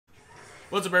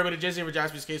What's up, everybody? Jason here for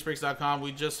JaspysCaseBreaks.com.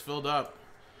 We just filled up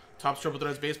Topps Triple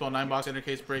Threads Baseball 9-box enter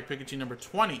case break Pikachu number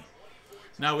 20.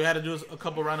 Now, we had to do a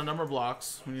couple random number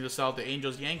blocks. We need to sell out the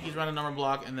Angels Yankees random number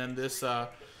block, and then this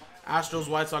Astros,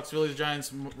 White Sox, Phillies,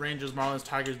 Giants, Rangers, Marlins,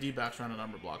 Tigers, D-backs random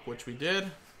number block, which we did.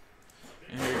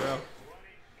 And here you go.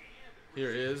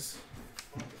 Here is.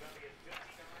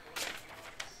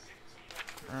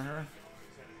 So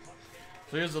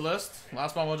here's the list.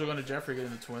 Last ball mojo going to Jeffrey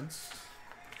getting the Twins.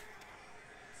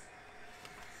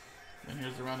 And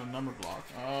here's the random number block.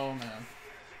 Oh man.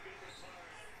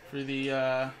 For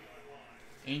the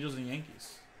Angels and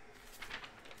Yankees.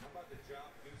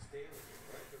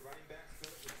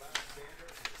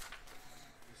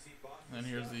 And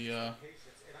here's the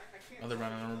other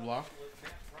random number block.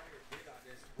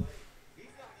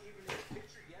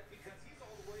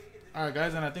 Alright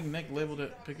guys, and I think Nick labeled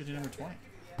it Pikachu number 20.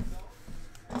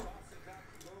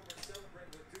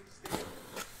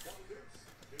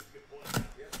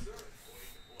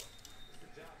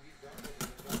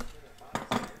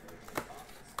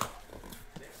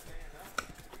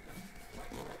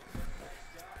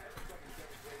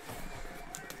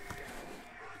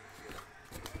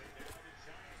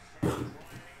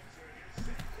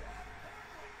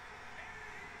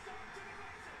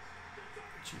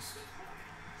 Jeez.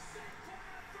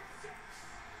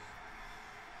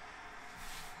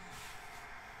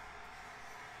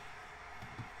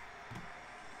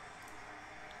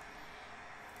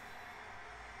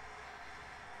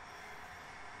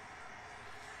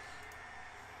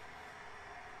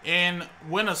 And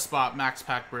win a spot max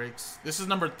pack breaks. This is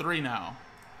number 3 now.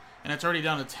 And it's already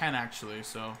down to 10 actually,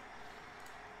 so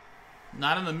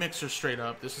not in the mixer straight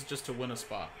up. This is just to win a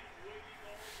spot.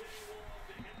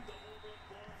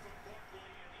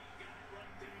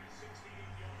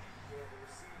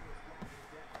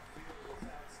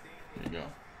 There you go.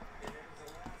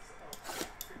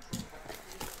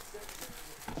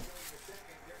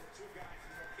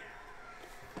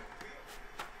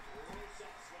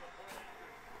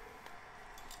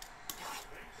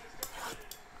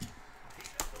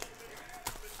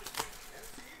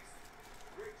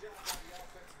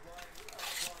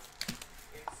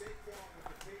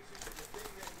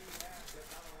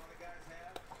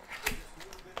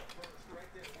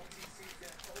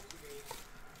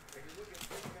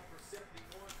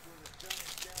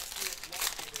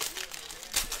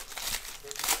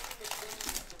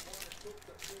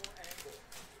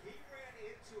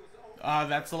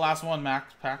 That's the last one,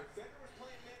 max pack.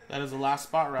 That is the last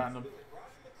spot random.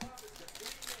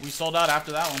 We sold out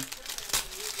after that one.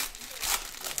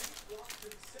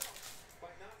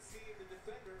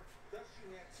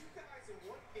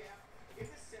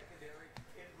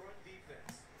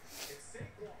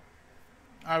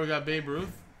 Alright, we got Babe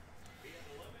Ruth.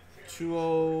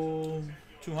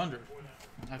 200.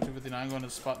 After 59, going to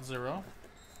spot 0.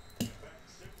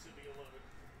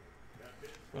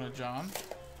 Going to John.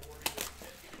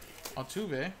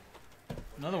 Altuve,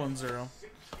 another 1-0.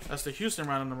 That's the Houston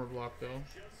random number block, though.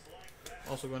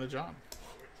 Also going to John.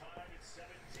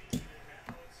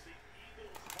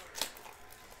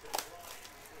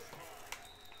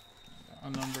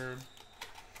 Unnumbered.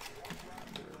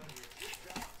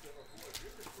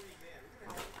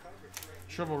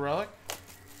 Triple relic.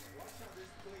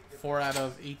 4 out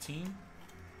of 18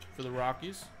 for the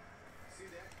Rockies.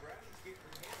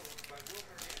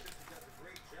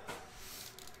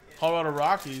 Colorado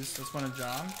Rockies, that's going to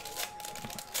John.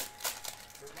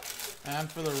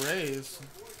 And for the Rays,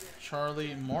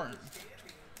 Charlie Morton.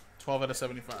 12 out of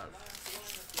 75.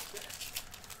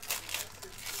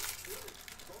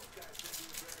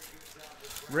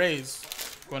 Rays,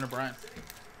 going to Brian.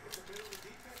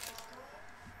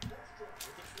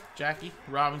 Jackie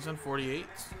Robinson, 48.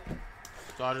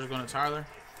 Dodgers going to Tyler.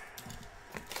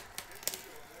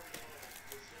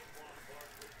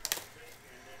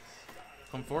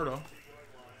 Conforto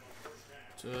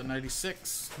to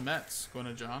 96. Mets going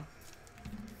to John.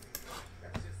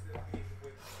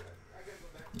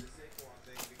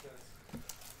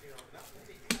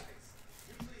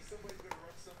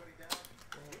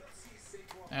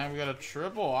 And we got a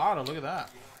triple auto. Look at that.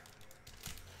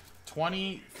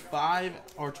 25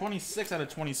 or 26 out of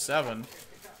 27.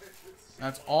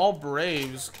 That's all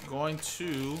Braves going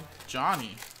to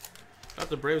Johnny. Got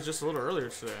the Braves just a little earlier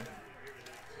today.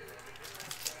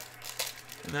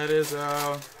 And that is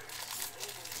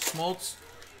Smoltz,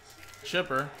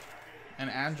 Chipper, and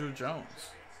Andrew Jones.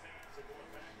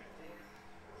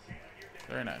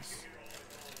 Very nice.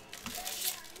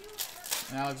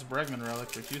 And Alex Bregman relic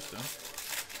for Houston.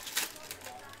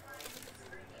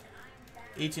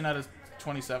 18 out of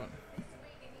 27.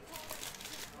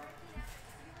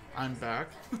 I'm back.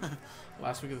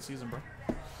 Last week of the season, bro.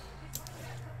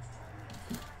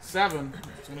 7.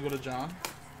 It's gonna go to John.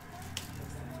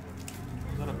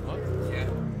 Is that a book? Yeah.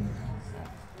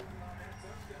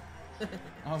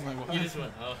 I was like, what? You just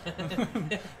went, oh.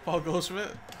 Paul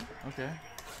Goldschmidt? Okay.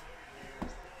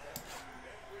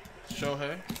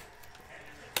 Shohei.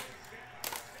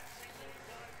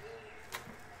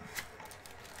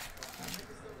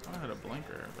 I had a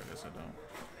blinker, but I guess I don't.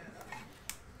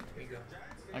 Here you go.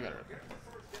 I got it right there.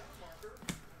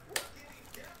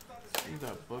 See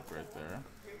that book right there.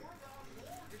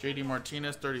 JD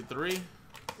Martinez, 33.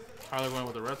 Tyler going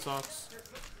with the Red Sox.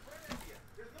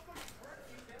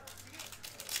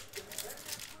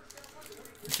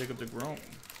 Jacob DeGrom.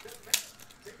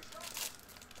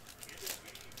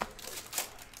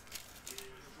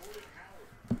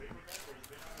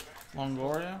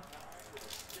 Longoria.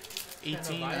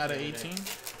 18 out of 18.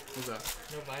 Who's that?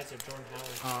 No visor, Jordan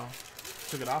Howard. Oh,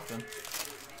 took it off then.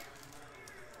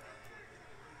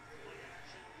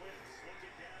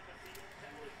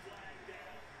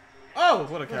 Oh,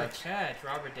 what a What a catch. catch,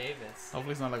 Robert Davis.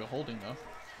 Hopefully it's not like a holding though.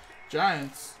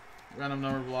 Giants, random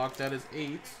number block, that is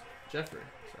 8. Jeffrey,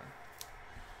 sorry.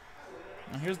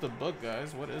 Now here's the book,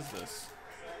 guys. What is this?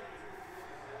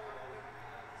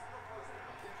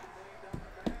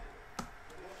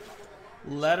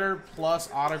 Letter plus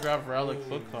autograph relic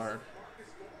book card.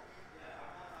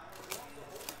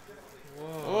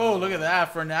 Whoa. Oh, look at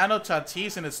that. Fernando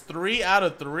Tatis, and it's 3 out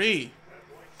of 3.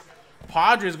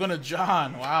 Padres going to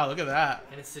John. Wow, look at that.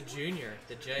 And it's the junior,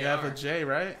 the JR. Yeah, the J,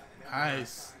 right?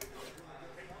 Nice.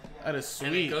 That is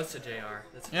And it sweet. goes to JR.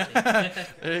 That's Yeah, funny.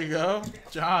 there you go.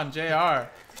 John, JR.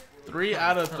 3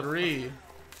 out of 3.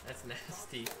 That's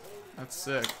nasty. That's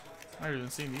sick. I've never even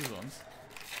seen these ones.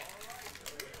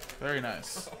 Very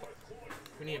nice.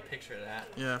 We need a picture of that.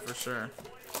 Yeah, for sure.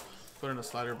 Put in a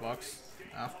slider box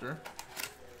after.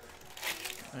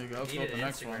 There you go. Let's go with the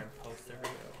next Instagram one. post. There we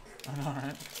go. I know,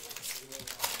 right?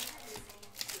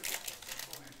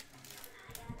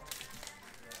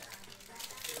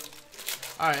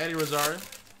 Alright, Eddie Rosario.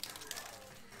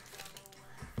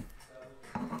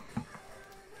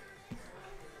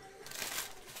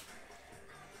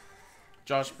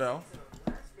 Josh Bell.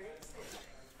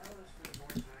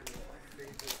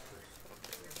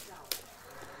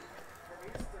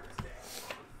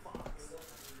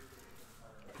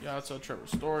 Yeah, that's a Trevor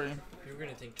Story. You were going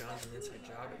to think John's an inside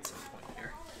job at some point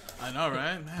here. I know,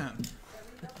 right? Man.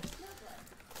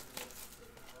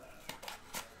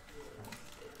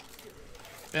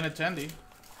 Benintendi.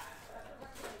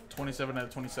 27 out of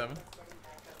 27.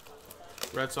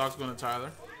 Red Sox going to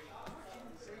Tyler.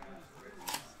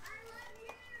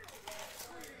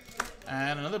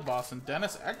 And another Boston.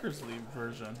 Dennis Eckersley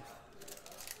version.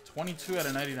 22 out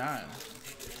of 99.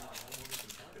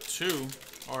 2.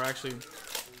 Or actually,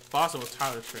 Boston was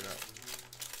Tyler straight up.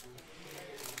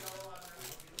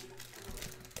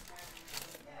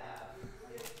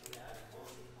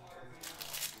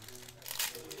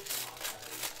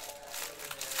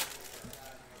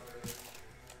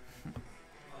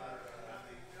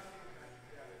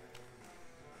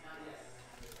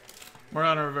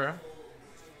 Mariano Rivera.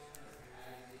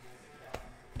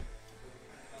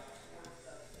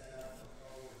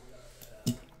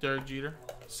 Derek Jeter,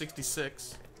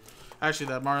 66. Actually,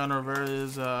 that Mariano Rivera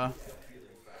is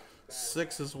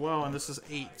 6 as well, and this is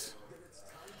 8.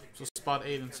 So spot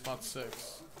 8 and spot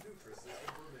 6.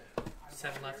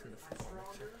 7 left in the football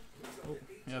mixer. Oh,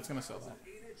 yeah, it's gonna sell that.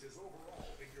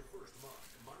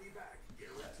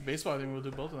 Baseball, I think we'll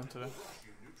do both of them today.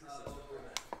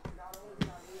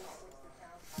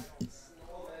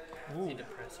 Ooh. Need to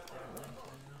press it.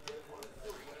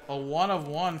 A 1 of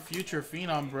 1 future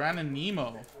phenom, Brandon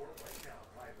Nemo.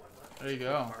 There you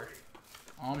go.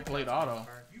 On plate auto.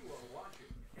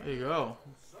 There you go.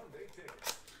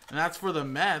 And that's for the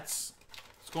Mets.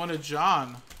 It's going to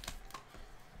John.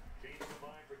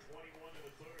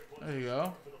 There you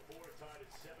go.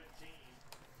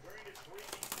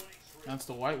 That's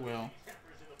the white whale.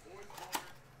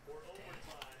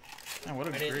 Man, what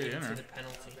a I didn't great even see inner. the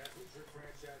penalty.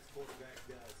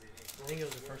 I think it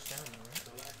was the first down, though,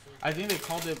 right? I think they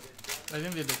called it. I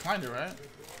think they declined it, right?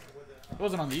 It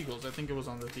wasn't on the Eagles. I think it was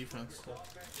on the defense.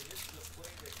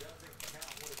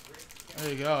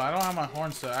 There you go. I don't have my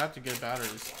horn set. I have to get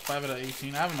batteries. 5 out of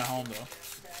 18. I have them at home, though.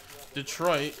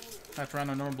 Detroit. That's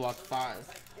random number block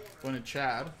 5. Going to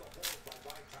Chad.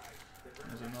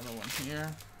 There's another one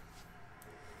here.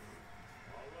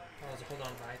 Oh, it's a hold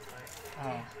on by tie.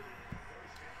 Oh.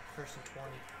 First and 20.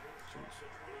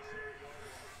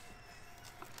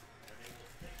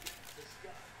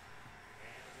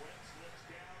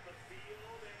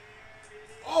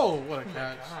 Oh, what a my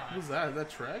catch. God. Who's that? Is that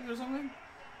Treg or something?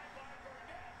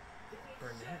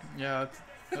 Burnett. Yeah,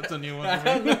 that's a new one. I for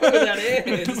don't me. know who that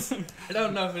is. I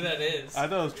don't know who that is. I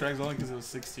thought it was Treg's only because it was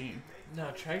 16. No,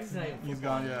 Treg's not even He's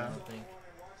football gone, anymore,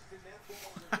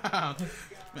 yeah. I don't think.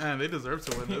 Man, they deserve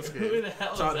to win this game. Who the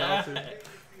hell John is that? Elton.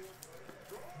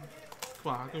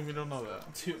 Come on, how come we don't know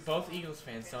that? Both Eagles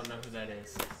fans don't know who that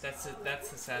is. That's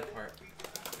the sad part.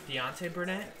 Deontay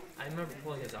Burnett? I remember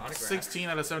pulling his autograph. 16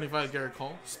 out of 75, Garrett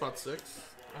Cole, spot 6.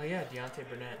 Oh yeah, Deontay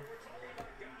Burnett.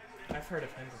 I've heard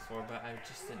of him before, but I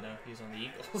just didn't know he was on the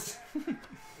Eagles.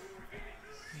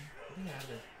 Yeah,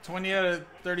 20 out of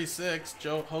 36,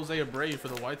 Jose Abreu for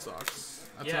the White Sox.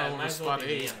 That's yeah, how might over as well spot be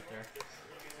me 8. out there.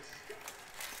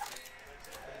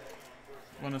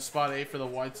 Won a spot 8 for the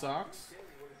White Sox.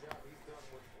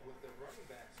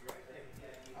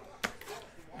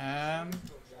 And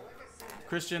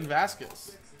Christian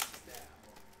Vasquez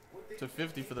to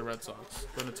 50 for the Red Sox.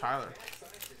 Going to Tyler.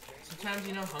 Sometimes,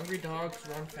 hungry dogs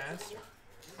run faster.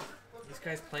 These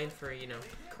guys playing for,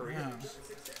 careers.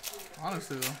 Yeah.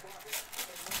 Honestly, though.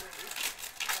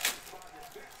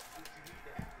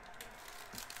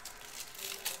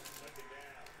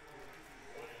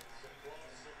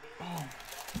 Oh.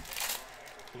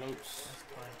 Close.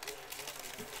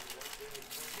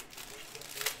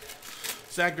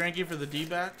 Zach Greinke for the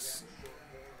D-backs.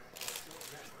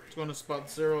 It's going to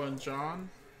spot 0 and John.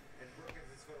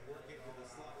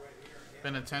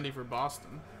 Benintendi for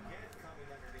Boston.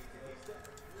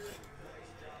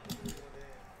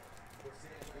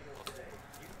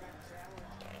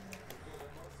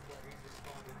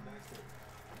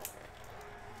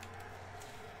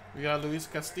 We got Luis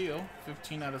Castillo,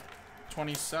 15 out of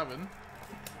 27.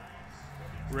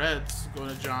 Reds going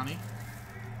to Johnny.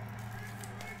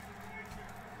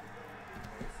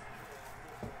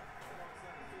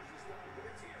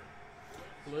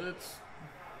 Blitz.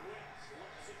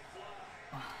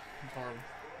 It's horrible.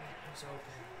 It's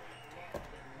open.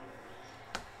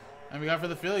 And we got for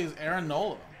the Phillies, Aaron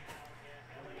Nola.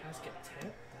 Pass get tipped?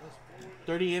 That was bad.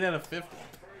 38 out of 50.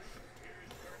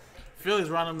 Phillies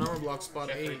random number block spot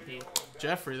Jeffrey 8. P.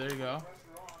 Jeffrey, there you go.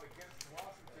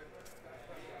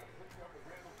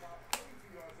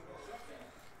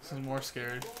 This is more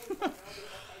scary.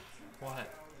 What?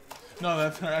 No,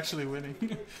 that's they're actually winning.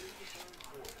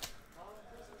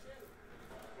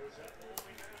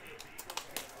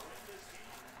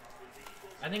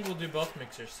 I think we'll do both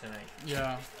mixers tonight.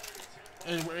 Yeah.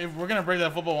 We're going to break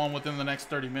that football one within the next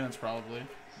 30 minutes, probably.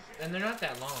 And they're not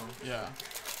that long. Yeah.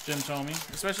 Jim Tomey.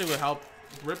 Especially with help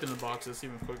ripping the boxes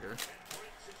even quicker.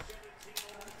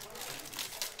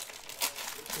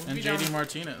 We'll And be JD done-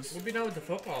 Martinez. We'll be done with the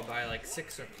football by like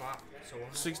 6 o'clock. So we'll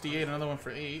 68, another one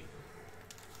for 8.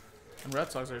 And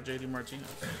Red Sox are JD Martinez.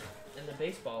 And the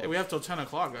baseball. Hey, we have till 10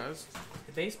 o'clock, guys.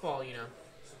 The baseball,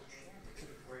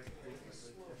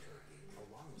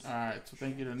 Alright, so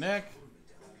thank you to Nick.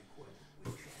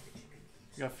 We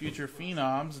got future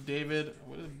phenoms. David,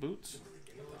 what is it, Boots?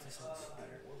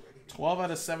 12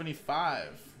 out of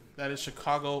 75. That is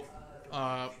Chicago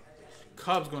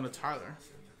Cubs going to Tyler.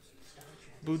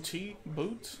 Boot.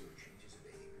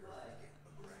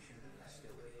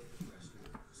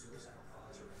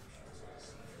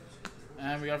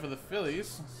 And we got for the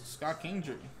Phillies, Scott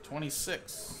Kingsley,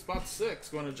 26. Spot 6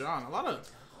 going to John. A lot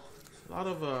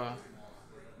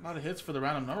of hits for the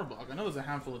random number block. I know there's a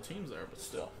handful of teams there, but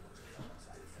still.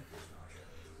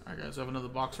 Alright guys, I have another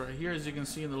box right here. As you can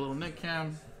see in the little Nick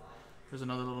cam. There's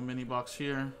another little mini box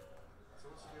here.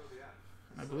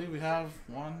 I believe we have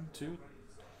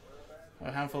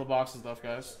a handful of boxes left,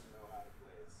 guys.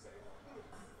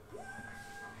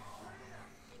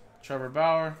 Trevor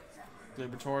Bauer,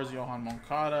 Gleyber Torres, Johan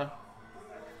Moncada.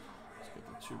 Let's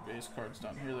get the 2 base cards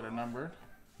down here that are numbered.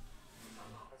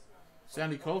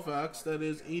 Sandy Koufax, that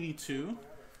is 82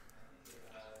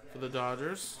 for the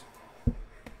Dodgers.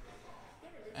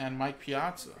 And Mike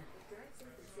Piazza.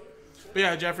 But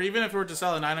yeah, Jeffrey, even if we were to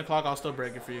sell at 9 o'clock, I'll still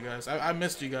break it for you guys. I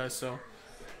missed you guys, so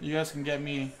you guys can get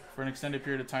me for an extended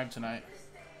period of time tonight.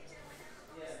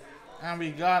 And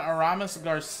we got Aramis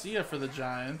Garcia for the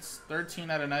Giants. 13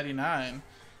 out of 99.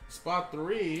 Spot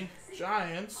 3,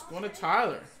 Giants, going to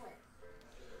Tyler.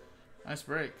 Nice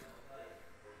break.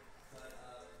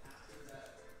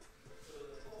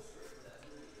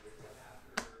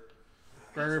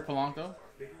 Gregory Polanco.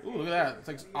 Ooh, look at that. It's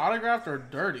like autographed or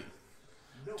dirty.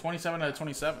 27 out of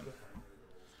 27.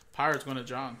 Pirates going to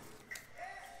John.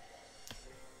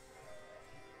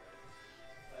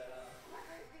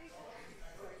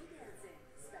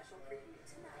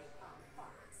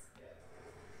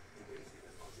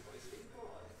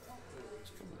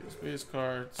 These base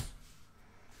cards.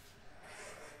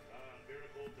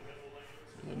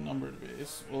 The numbered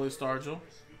base. Willie Stargell.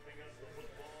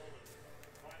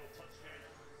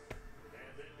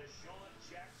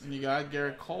 And you got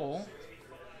Garrett Cole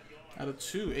out of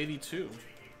 282.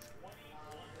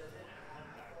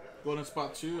 Going in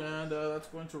spot 2, and that's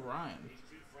going to Ryan.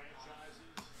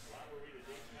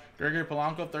 Gregory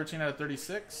Polanco, 13 out of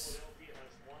 36.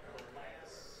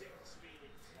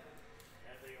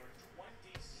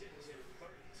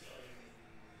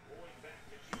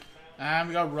 And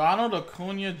we got Ronald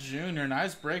Acuna Jr.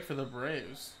 Nice break for the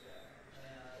Braves.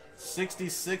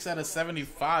 66 out of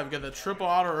 75. You got the triple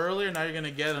auto earlier. Now you're going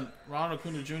to get a Ronald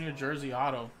Acuna Jr. jersey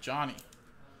auto. Johnny.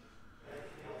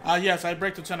 Yes, I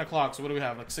break till 10 o'clock. So what do we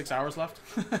have? Like 6 hours left?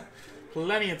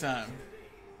 Plenty of time.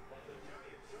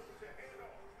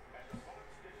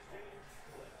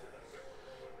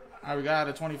 Alright, we got out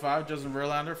of 25. Justin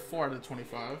Verlander. 4 out of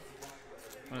 25.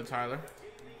 And Tyler.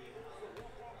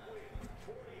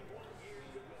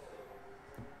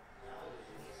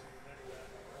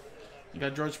 You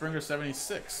got George Springer,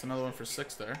 76. Another one for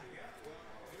 6 there.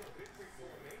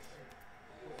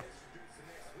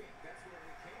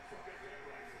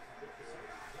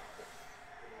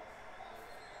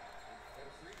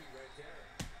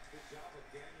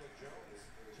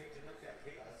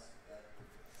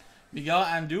 Miguel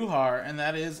Andujar, and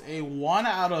that is a 1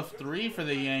 out of 3 for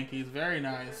the Yankees. Very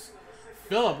nice.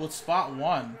 Phillip with spot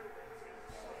 1.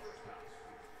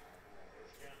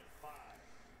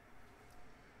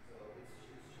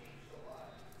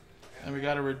 And we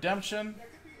got a redemption.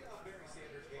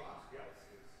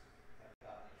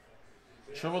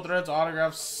 Triple Threads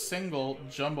autograph single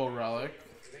jumbo relic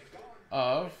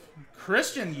of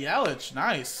Christian Yelich.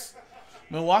 Nice.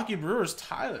 Milwaukee Brewers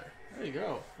Tyler. There you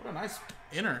go. What a nice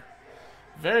inner.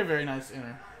 Very, very nice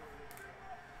inner.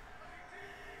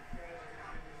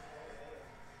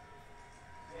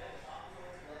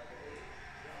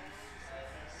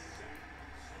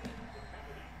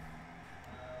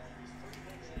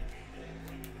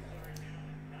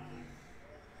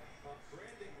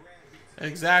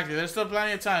 Exactly. There's still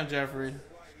plenty of time, Jeffrey.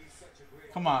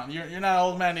 Come on. You're not an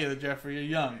old man either, Jeffrey. You're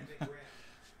young.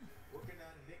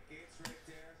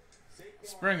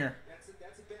 Springer.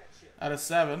 Out of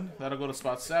 7. That'll go to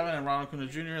spot 7. And Ronald Acuna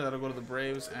Jr. That'll go to the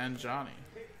Braves and Johnny.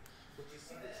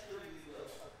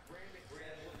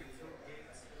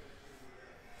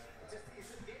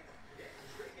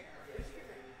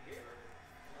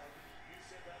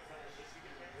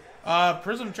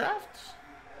 Prism Draft?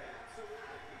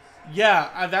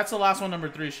 Yeah, that's the last one, number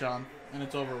 3, Sean. And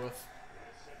it's over with.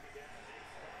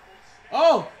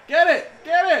 Oh! Get it!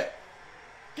 Get it!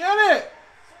 Get it!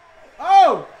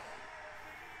 Oh!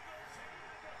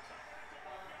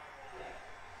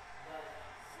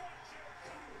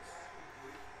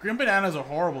 Green Bananas are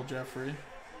horrible, Jeffrey.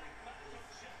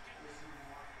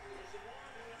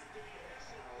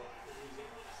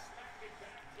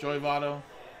 Joey Votto,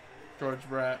 George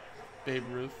Brett, Babe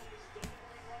Ruth.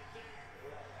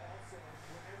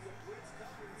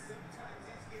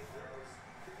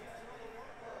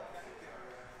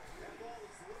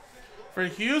 For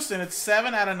Houston, it's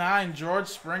 7 out of 9. George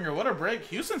Springer. What a break.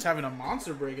 Houston's having a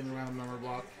monster break in the random number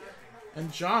block.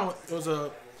 And John,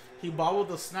 he bobbled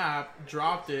the snap,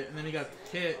 dropped it, and then he got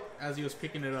hit as he was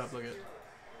picking it up. Look at it.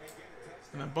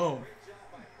 And then boom.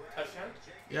 Touchdown?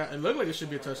 Yeah, it looked like it should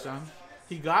be a touchdown.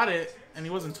 He got it, and he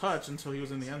wasn't touched until he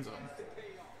was in the end zone.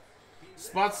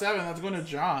 Spot 7, that's going to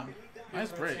John.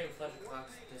 Nice break.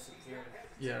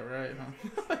 Yeah, right,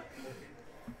 huh?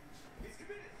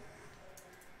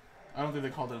 I don't think they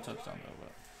called it a touchdown, though,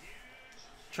 but...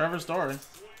 Trevor Story.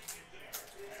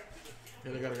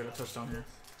 Yeah, they gotta get a touchdown here.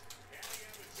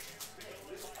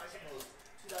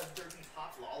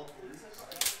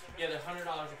 Yeah, they're $100 a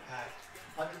pack.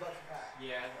 $100 a pack.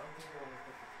 Yeah, I don't think they're over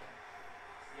 50.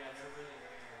 Yeah, they're really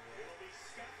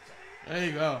rare. There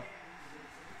you go.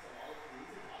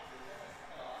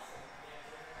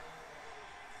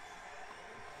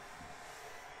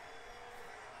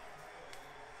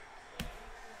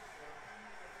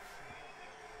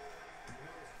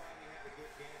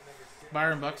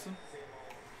 Byron Buxton.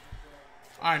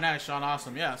 Alright, nice, Sean.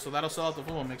 Awesome. Yeah, so that'll sell out the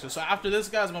football mixer. So after this,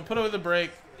 guys, I'm going to put away the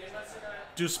break,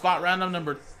 do spot random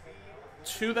number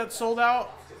 2 that sold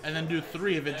out, and then do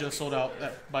 3 if it just sold out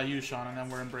by you, Sean, and then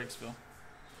we're in Breaksville.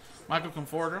 Michael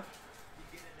Conforto.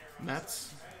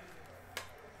 Mets.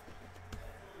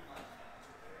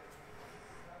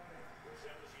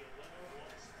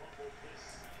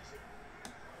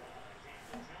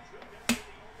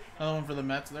 Another one for the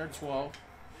Mets there, 12.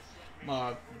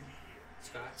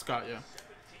 Scott, yeah.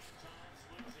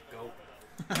 Go.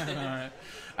 Alright.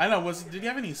 I know, did you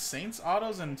have any Saints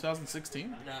autos in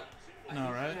 2016? No. No,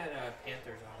 think right? He had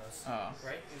Panthers on us. Oh.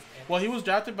 Right? He was Panthers. Well, he was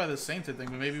drafted by the Saints, I think,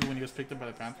 but maybe when he was picked up by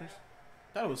the Panthers.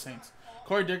 I thought it was Saints.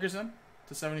 Corey Dickerson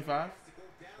to 75.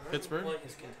 Pittsburgh. Pulling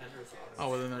his contenders on us. Oh,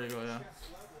 well, then there you go, yeah.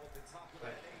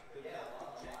 But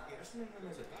there's no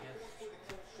one as a Panthers.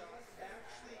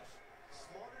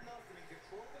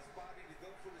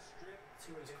 Let's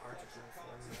see what his cards are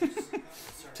going for.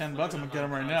 $10, I'm gonna get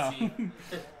him right now.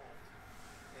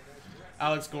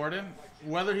 Alex Gordon,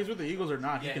 whether he's with the Eagles or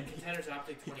not, Yeah, he can contenders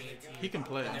optic 2018. he can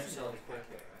play. And they're selling quick.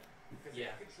 Yeah.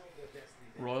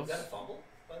 Royals. Is that a fumble,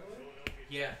 by the way?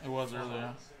 Yeah. It was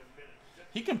earlier.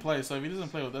 He can play, so if he doesn't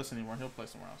play with us anymore, he'll play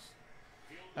somewhere else.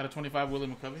 At a 25, Willie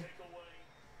McCovey.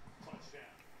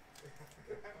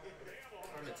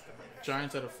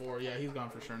 Giants at a 4. Yeah, he's gone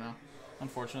for sure now.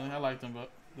 Unfortunately, I liked him, but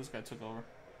this guy took over.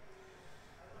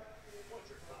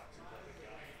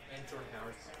 And Jordan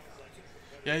Howard.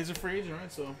 Yeah, he's a free agent,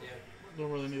 right? So Yeah.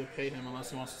 don't really need to pay him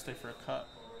unless he wants to stay for a cut.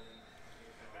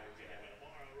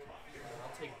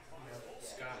 I'll take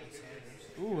Scott and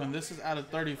Sanders. Ooh, and this is out of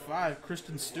 35,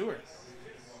 Kristen Stewart.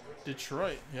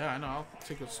 Detroit. Yeah, I know. I'll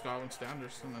take with Scott and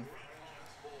Sanders and then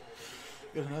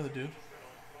get another dude.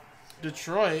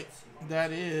 Detroit,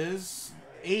 that is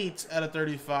 8 out of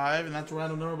 35, and that's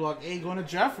random number block 8 going to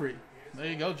Jeffrey. There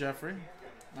you go, Jeffrey.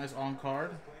 Nice on card.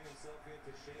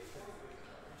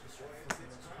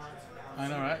 I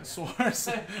know, right? Suarez.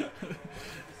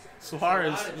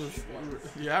 Suarez.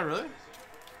 Yeah, really?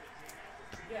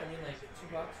 Yeah, I mean, like, $2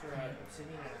 for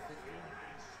Obsidian at 50.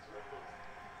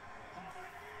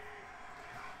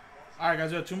 Alright,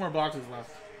 guys, we have 2 more boxes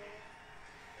left.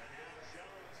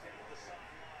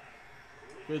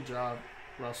 Good job,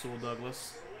 Russell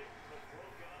Douglas.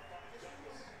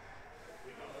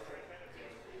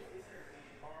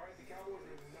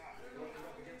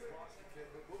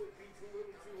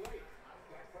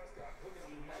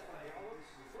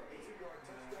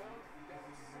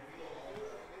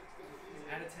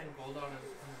 Add a 10 gold on his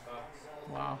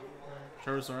 $100. Wow.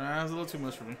 Trevor Soren, that's a little too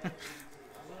much for me. A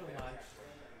little much.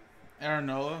 Aaron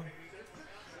Nola.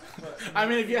 But, I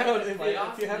mean, if you had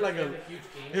like a, huge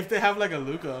game. if they have like a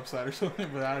Luka upside or something,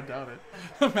 but I doubt it.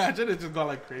 Imagine it just got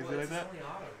like crazy well, like that. It's only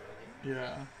auto, really.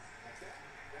 Yeah.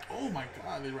 Oh my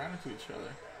God, they ran into each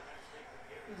other.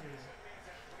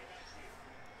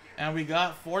 And we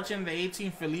got fortune to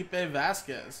 18 Felipe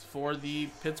Vasquez for the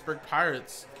Pittsburgh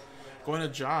Pirates, going to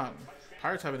John.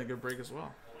 Pirates having a good break as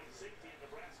well.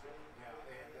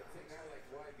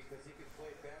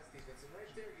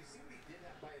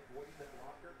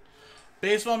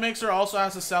 Baseball Mixer also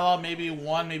has to sell out maybe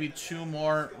 1, maybe 2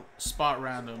 more spot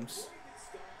randoms.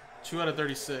 2 out of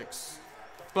 36.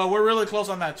 But we're really close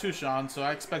on that too, Sean, so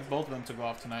I expect both of them to go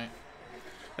off tonight.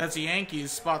 That's the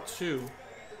Yankees, spot 2.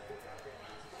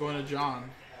 Going to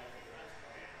John.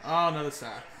 Oh, another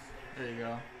sack. There you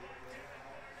go.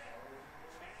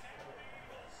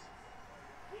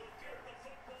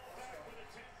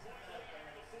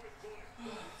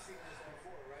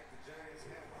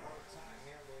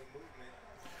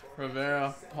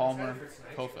 Rivera, Palmer,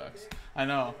 Koufax. I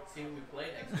know. See who we play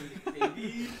next week,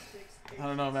 baby. I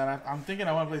don't know, man. I'm thinking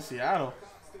I want to play Seattle.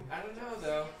 I don't know,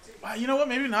 though. You know what?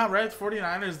 Maybe not, right?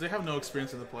 49ers, they have no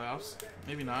experience in the playoffs.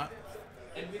 Maybe not.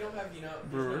 And we don't have,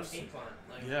 Brewers. there's no tape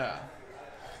on. Like, Yeah.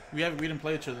 We didn't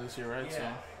play each other this year, right? Yeah. So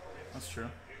that's true.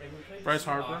 Like we played Bryce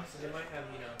the Harper. Seahawks, so they might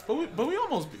have, But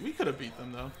we could have beat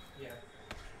them though. yeah.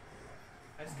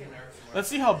 I just get nervous. Let's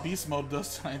see how Beast Mode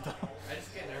does tonight though. I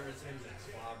just get nervous him getting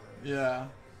slobber. Yeah.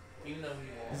 Even though he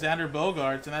won't. Xander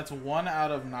Bogaerts, and that's 1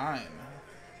 out of 9.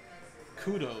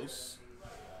 Kudos.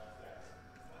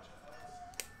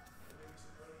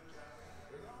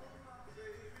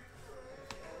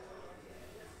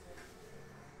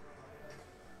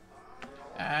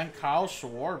 And Kyle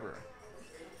Schwarber.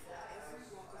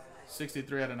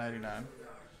 63 out of 99.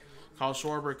 Kyle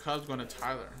Schwarber, Cubs going to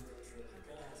Tyler.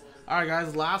 Alright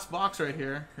guys, last box right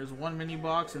here. Here's one mini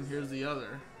box and here's the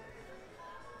other.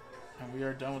 And we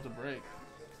are done with the break.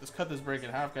 Let's cut this break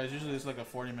in half, guys. Usually it's like a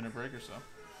 40-minute break or so.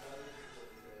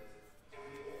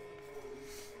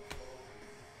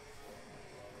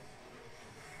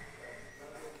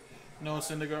 Noah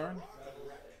Syndergaard.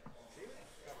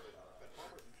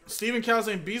 Steven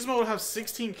Kelsey and Beasmo would have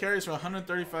 16 carries for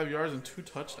 135 yards and 2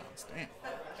 touchdowns. Damn.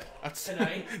 That's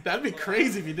Tonight? that'd be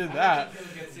crazy if he did I that. don't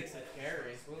think he'll get 6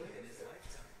 carries. Will he?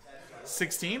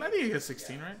 16? I think he gets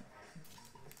 16, right?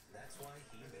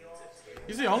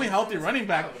 He's the only healthy running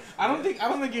back. I don't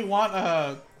think you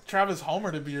want Travis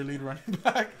Homer to be your lead running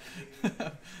back.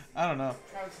 I don't know.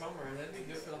 Travis Homer, that'd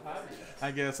be good for the hobby.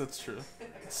 I guess that's true.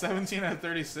 17 out of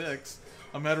 36.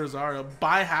 Ahmed Rosario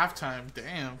by halftime.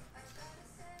 Damn.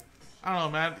 I don't know,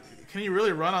 man. Can you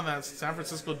really run on that San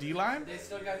Francisco D-line? They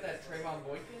still got that Trayvon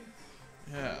Boykin.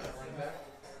 Yeah. That running back.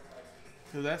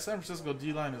 Dude, that San Francisco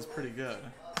D-line is pretty good.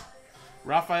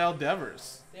 Rafael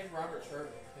Devers. They have Robert Turbin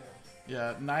too.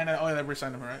 Yeah, 9 out. Oh, yeah, they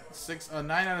signed him, right?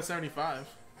 9 out of 75.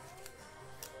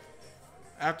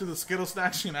 After the Skittle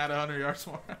snatch, you can add 100 yards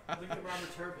more. Look at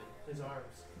Robert Turbin. His arms.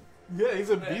 Yeah, he's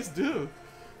a beast, dude.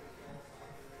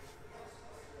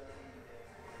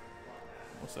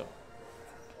 What's up?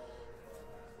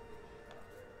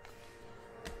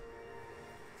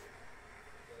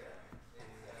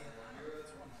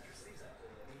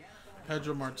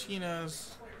 Pedro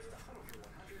Martinez.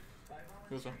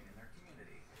 Who's up?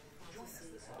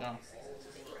 Yeah.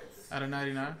 Out of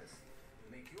 99.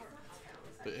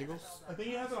 The Eagles? I think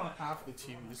he has it on half the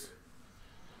TVs.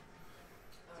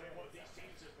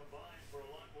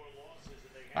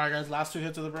 Alright guys, last 2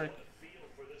 hits of the break.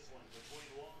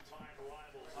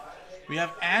 We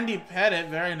have Andy Pettit,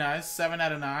 very nice, 7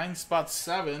 out of 9, spot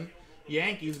 7.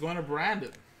 Yankees going to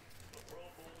Brandon.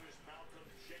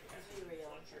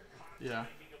 Yeah.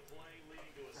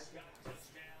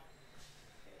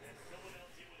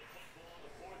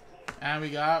 And we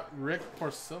got Rick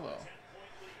Porcello.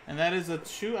 And that is a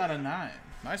 2 out of 9.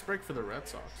 Nice break for the Red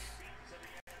Sox.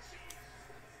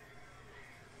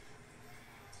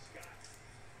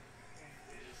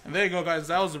 And there you go, guys.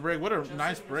 That was the break. What a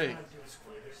nice break.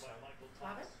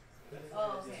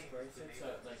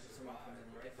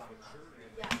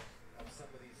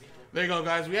 There you go,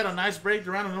 guys. We had a nice break.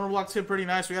 The random number blocks hit pretty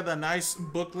nice. We had that nice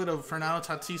booklet of Fernando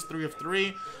Tatis, 3 of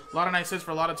 3. A lot of nice hits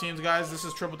for a lot of teams, guys. This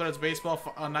is Triple Threads Baseball,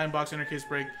 9-box intercase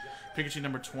break. Pikachu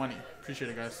number 20.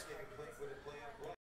 Appreciate it, guys.